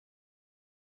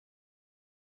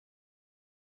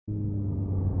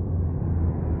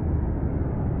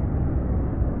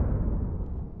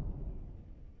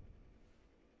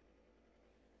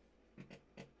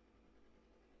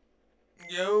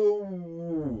Yo,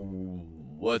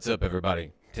 what's up,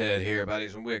 everybody? Ted here,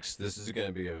 Bodies and Wicks. This is going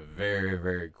to be a very,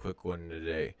 very quick one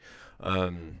today.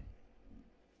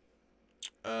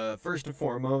 First and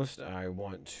foremost, I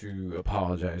want to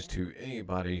apologize to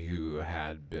anybody who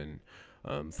had been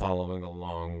following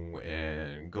along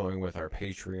and going with our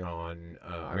Patreon.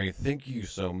 Thank you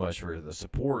so much for the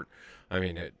support.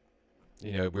 We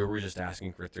were just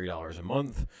asking for $3 a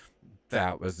month.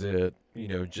 That was it,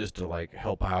 just to like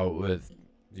help out with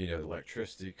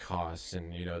electricity costs,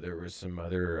 and there was some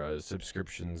other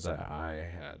subscriptions that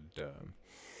I had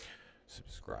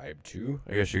subscribed to,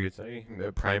 I guess you could say,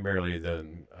 primarily the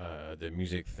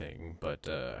music thing, but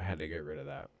I had to get rid of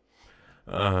that.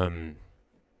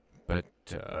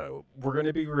 We're going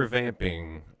to be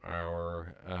revamping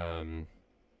our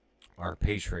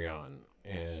Patreon,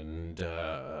 and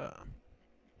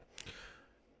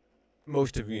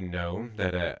most of you know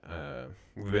that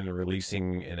we've been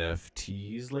releasing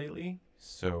NFTs lately,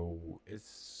 so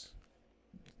it's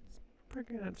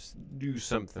probably gonna have to do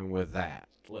something with that,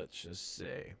 let's just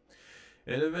say.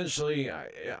 And eventually,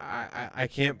 I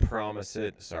can't promise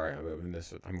it. Sorry, I'm moving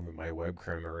my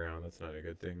webcam around. That's not a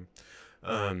good thing.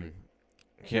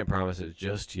 Can't promise it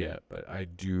just yet, but I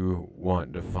do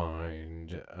want to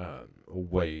find a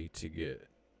way to get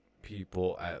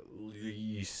people at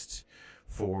least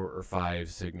 4 or 5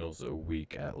 signals a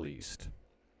week at least.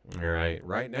 All right.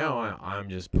 Right now, I'm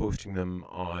just posting them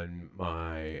on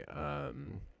my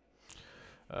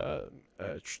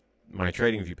my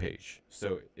Tradingview page.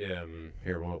 So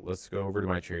here, well, let's go over to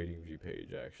my Tradingview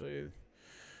page actually.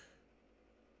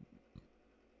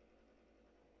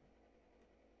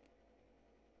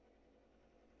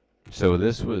 So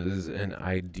this was an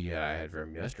idea I had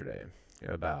from yesterday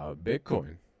about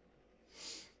Bitcoin.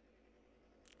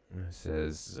 It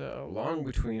says, long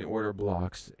between order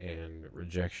blocks and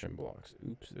rejection blocks.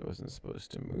 Oops, it wasn't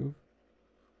supposed to move.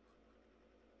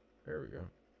 There we go.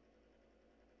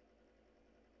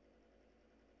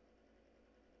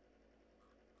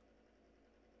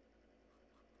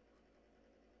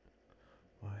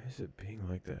 Why is it being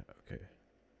like that? Okay.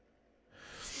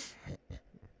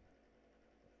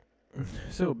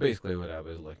 So basically what I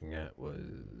was looking at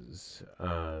was,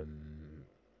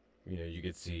 you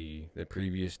could see the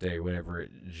previous day whenever it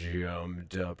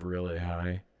jumped up really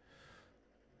high.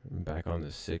 Back on the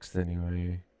 6th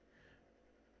anyway.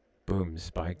 Boom,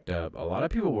 spiked up. A lot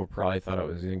of people were probably thought it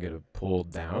was going to get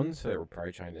pulled down, so they were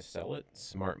probably trying to sell it.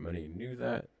 Smart money knew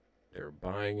that. They were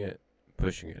buying it,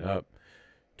 pushing it up.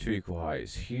 2 equal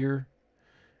highs here.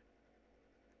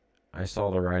 I saw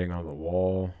the writing on the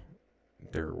wall.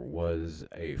 There was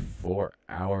a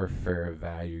 4-hour fair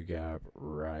value gap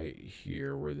right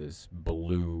here where this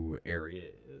blue area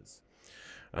is.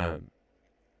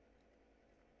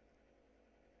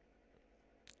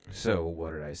 So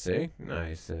what did I say?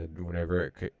 I said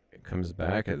whenever it comes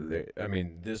back,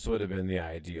 this would have been the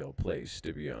ideal place,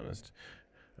 to be honest.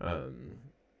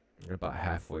 About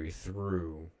halfway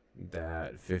through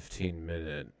that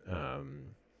 15-minute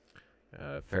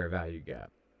fair value gap.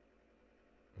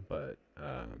 But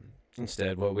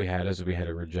instead, what we had is we had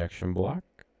a rejection block.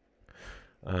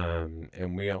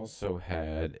 And we also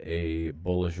had a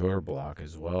bullish order block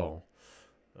as well.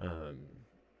 And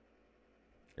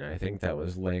I think that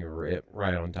was laying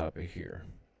right on top of here.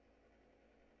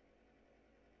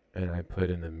 And I put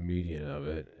in the median of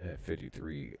it at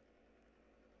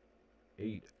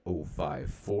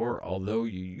 53.8054. Although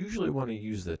you usually want to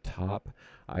use the top,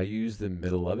 I use the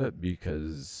middle of it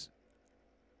because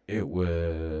it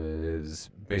was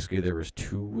basically there was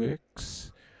 2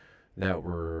 wicks that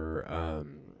were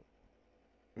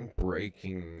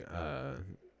breaking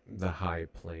the high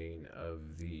plane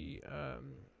of the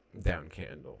down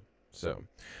candle. So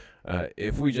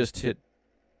if we just hit,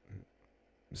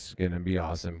 this is gonna be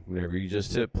awesome. Whenever you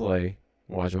just hit play,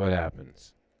 watch what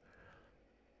happens.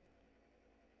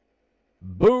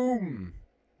 Boom!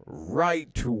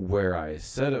 Right to where I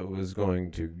said it was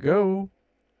going to go.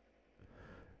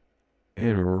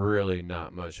 And really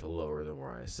not much lower than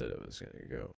where I said it was going to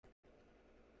go.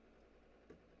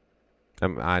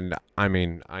 I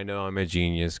know I'm a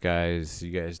genius, guys.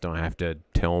 You guys don't have to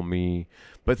tell me,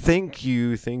 but thank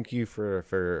you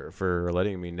for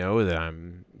letting me know that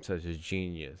I'm such a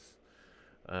genius.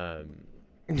 No,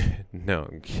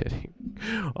 I'm kidding.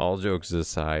 All jokes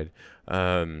aside,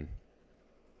 no,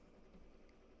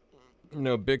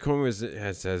 Bitcoin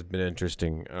has been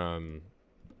interesting.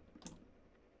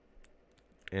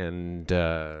 And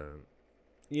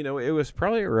you know, it was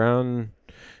probably around.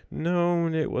 No,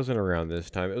 it wasn't around this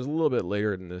time. It was a little bit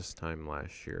later than this time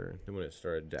last year when it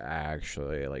started to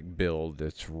actually like build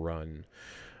its run.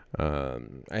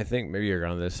 I think maybe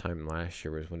around this time last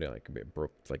year was when it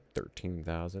broke like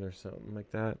 13,000 or something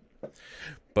like that.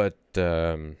 But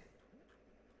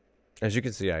as you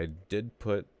can see, I did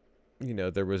put, you know,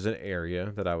 there was an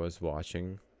area that I was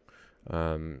watching,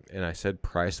 and I said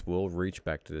price will reach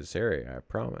back to this area, I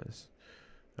promise.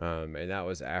 And that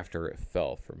was after it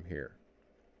fell from here.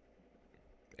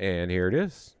 And here it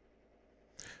is.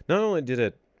 Not only did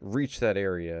it reach that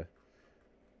area,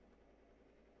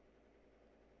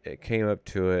 it came up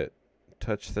to it,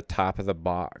 touched the top of the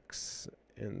box,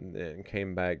 and then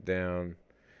came back down.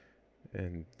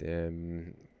 And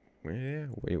then, yeah,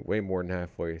 way more than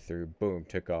halfway through, boom,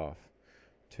 took off.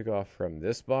 Took off from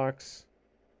this box,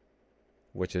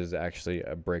 which is actually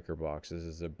a breaker box. This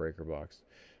is a breaker box.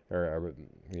 Or,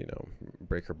 you know,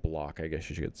 breaker block, I guess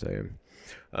you could say.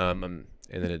 And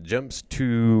then it jumps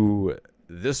to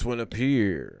this one up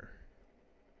here.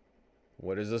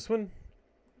 What is this one?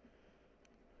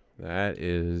 That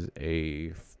is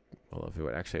well, if it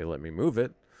would actually let me move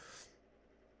it,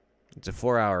 it's a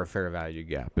 4-hour fair value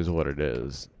gap is what it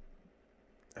is.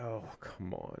 Oh,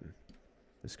 come on.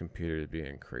 This computer is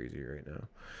being crazy right now.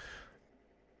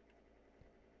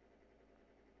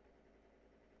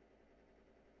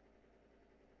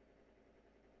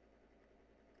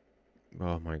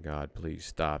 Oh my God, please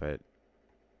stop it.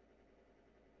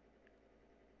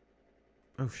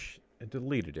 Oh shit, I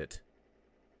deleted it.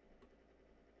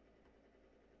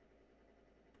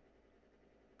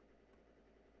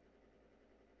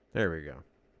 There we go.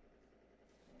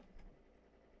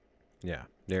 Yeah,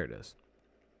 there it is.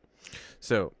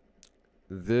 So,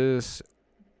 this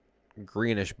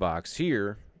greenish box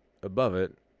here, above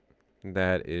it,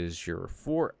 that is your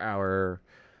 4-hour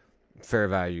fair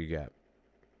value gap.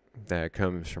 That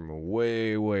comes from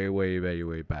way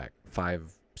back.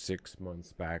 5-6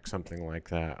 months back, something like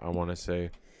that, I want to say.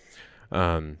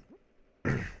 But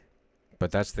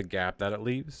that's the gap that it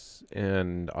leaves.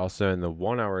 And also in the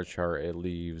 1-hour chart, it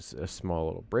leaves a small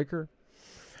little breaker.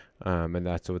 And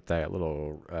that's what that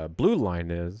little blue line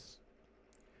is.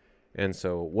 And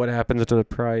so what happens to the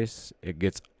price? It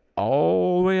gets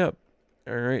all the way up.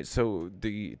 All right, so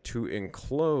to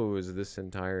enclose this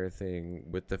entire thing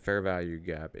with the fair value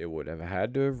gap, it would have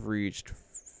had to have reached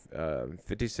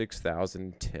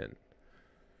 56,010.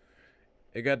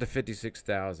 It got to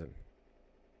 56,000.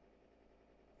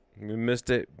 We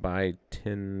missed it by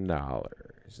 $10,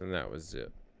 and that was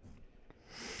it.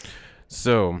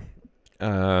 So,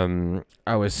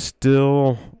 I was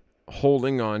still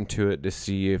holding on to it to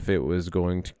see if it was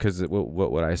going to, because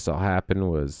what I saw happen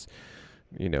was,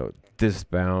 you know, this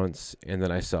bounce, and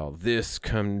then I saw this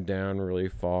come down really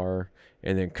far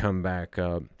and then come back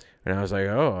up, and I was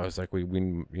like, we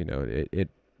you know,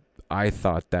 I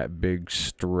thought that big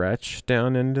stretch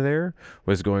down into there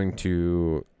was going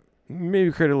to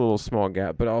maybe create a little small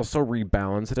gap, but also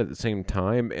rebalance it at the same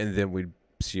time, and then we'd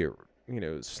see it, you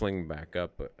know, sling back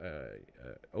up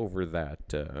over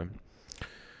that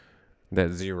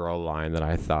that zero line that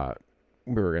I thought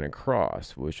we were going to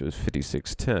cross, which was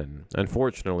 56.10.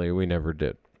 Unfortunately, we never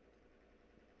did.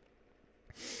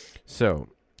 So,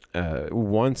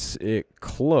 once it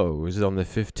closed on the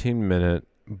 15-minute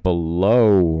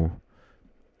below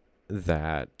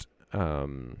that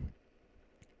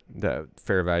that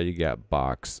fair value gap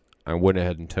box, I went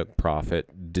ahead and took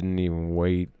profit. Didn't even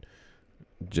wait.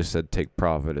 Just said take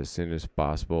profit as soon as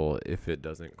possible if it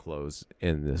doesn't close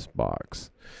in this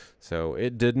box. So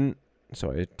it didn't.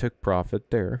 So it took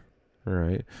profit there. All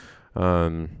right.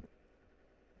 And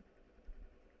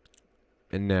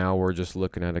now we're just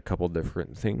looking at a couple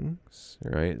different things.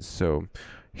 Right. So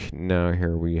now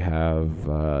here we have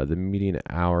the median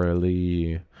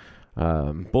hourly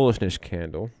bullishness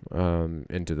candle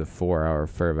into the 4-hour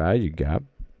fair value gap.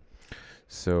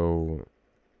 So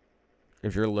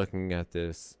if you're looking at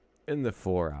this in the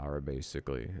 4-hour,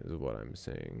 basically, is what I'm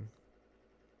saying.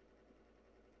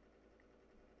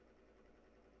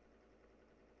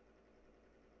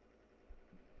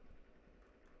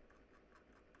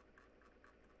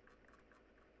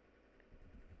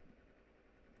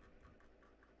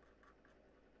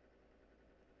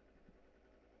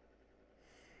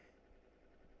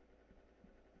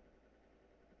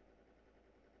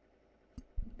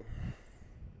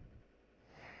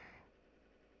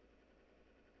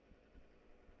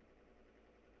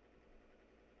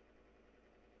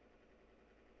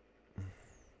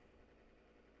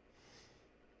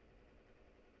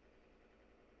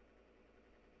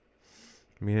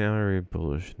 Median hourly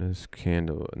bullishness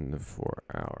candle in the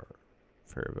 4-hour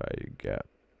fair value gap.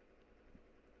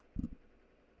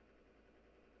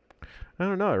 I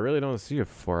don't know. I really don't see a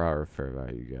 4-hour fair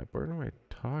value gap. What am I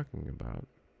talking about?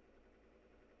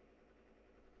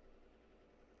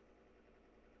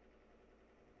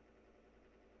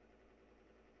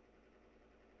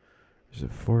 There's a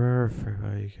 4-hour fair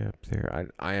value gap there.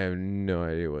 I have no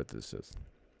idea what this is.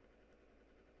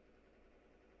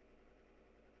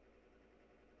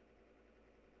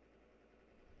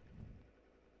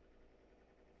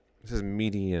 This is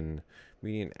median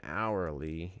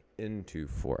hourly into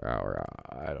 4-hour.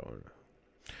 I don't know.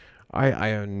 I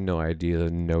have no idea the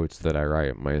notes that I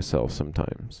write myself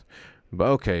sometimes. But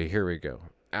okay, here we go.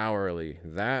 Hourly.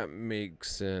 That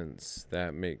makes sense.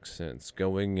 That makes sense.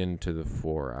 Going into the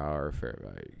 4-hour fair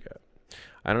value gap.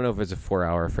 I don't know if it's a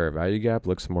 4-hour fair value gap.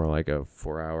 Looks more like a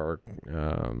 4-hour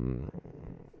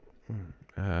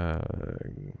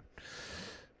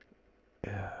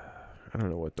I don't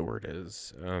know what the word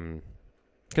is.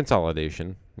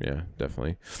 Consolidation. Yeah,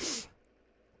 definitely.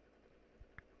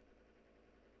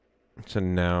 So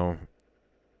now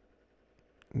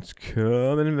it's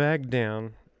coming back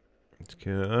down. It's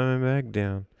coming back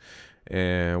down.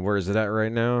 And where is it at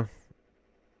right now?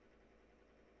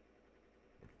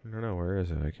 I don't know. Where is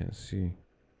it? I can't see.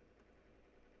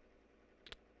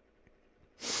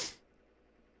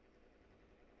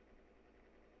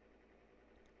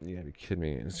 You gotta be kidding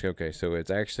me. It's okay. So it's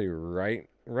actually right.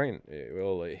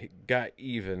 Well, it got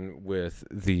even with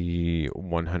the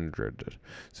 100.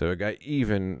 So it got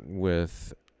even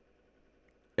with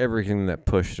everything that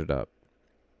pushed it up.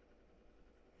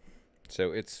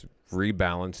 So it's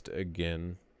rebalanced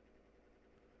again,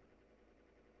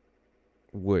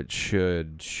 which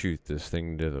should shoot this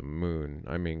thing to the moon.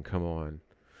 I mean, come on.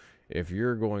 If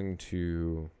you're going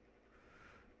to,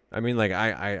 I mean, like,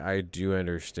 I do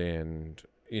understand,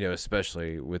 you know,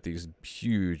 especially with these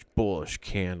huge bullish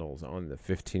candles on the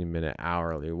 15-minute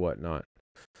hourly, whatnot.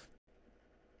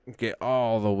 Get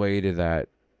all the way to that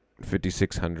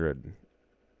 5,600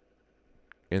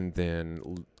 and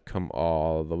then come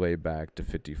all the way back to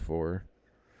 54.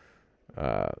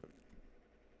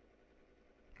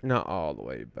 Not all the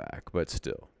way back, but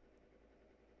still.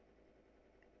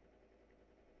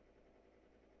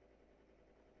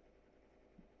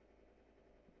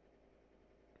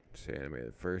 Say animate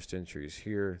the first entry is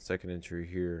here, second entry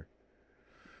here.